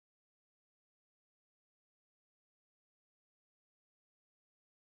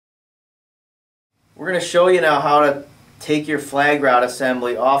We're going to show you now how to take your flag rod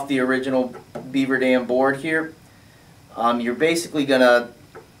assembly off the original Beaver Dam board here. You're basically going to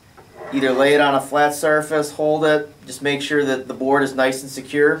either lay it on a flat surface, hold it, just make sure that the board is nice and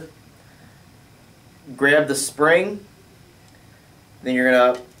secure. Grab the spring, then you're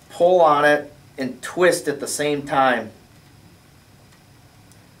going to pull on it and twist at the same time.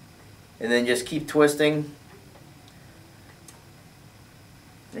 And then just keep twisting.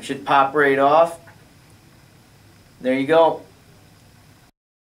 It should pop right off. There you go.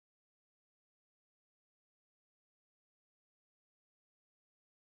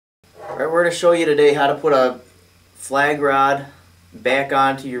 Alright, we're going to show you today how to put a flag rod back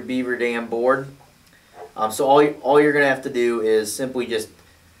onto your Beaver Dam board. So all you're going to have to do is simply just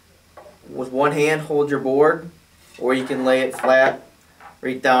with one hand hold your board, or you can lay it flat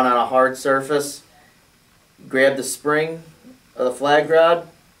right down on a hard surface. Grab the spring of the flag rod,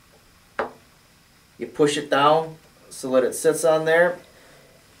 you push it down so that it sits on there.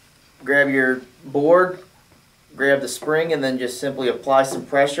 Grab your board, grab the spring, and then just simply apply some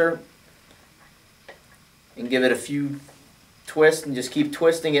pressure and give it a few twists, and just keep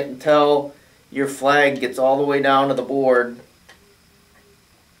twisting it until your flag gets all the way down to the board.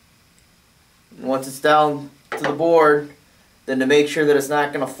 And once it's down to the board, then to make sure that it's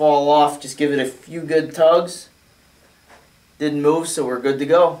not going to fall off, just give it a few good tugs. Didn't move, so we're good to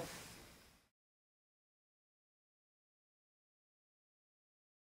go.